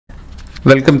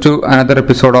Welcome to another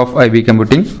episode of IB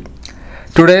Computing.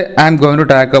 Today I am going to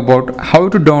talk about how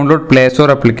to download Play Store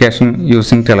application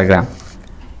using Telegram.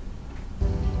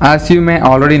 As you may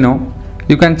already know,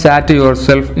 you can chat to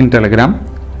yourself in Telegram.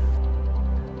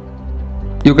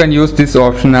 You can use this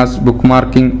option as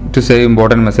bookmarking to save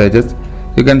important messages.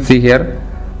 You can see here,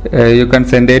 you can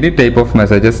send any type of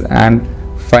messages and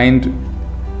find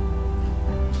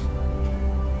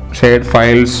shared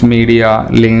files, media,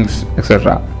 links,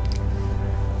 etc.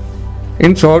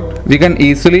 In short, we can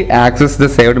easily access the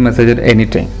saved message at any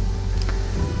time.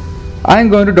 I am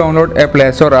going to download a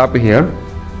Play Store app here.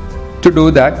 To do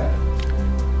that,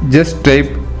 just type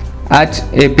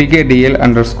 @apkdl_bot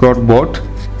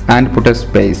and put a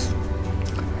space.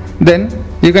 Then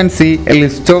you can see a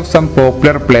list of some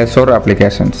popular Play Store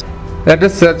applications. Let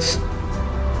us search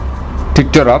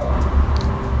Twitter app,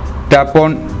 tap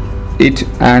on it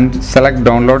and select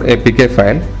download APK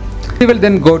file. We will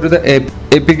then go to the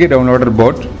APK downloader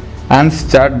bot and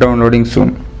start downloading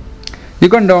soon. You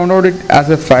can download it as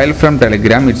a file from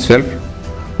Telegram itself,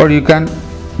 or you can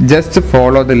just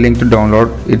follow the link to download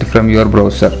it from your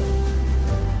browser.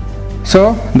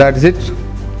 So that's it.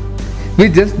 We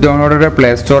just downloaded a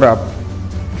Play Store app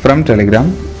from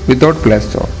Telegram without Play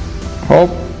Store. Hope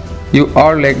you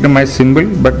all liked my simple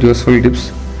but useful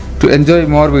tips. To enjoy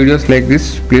more videos like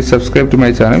this, please subscribe to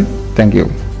my channel. Thank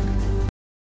you.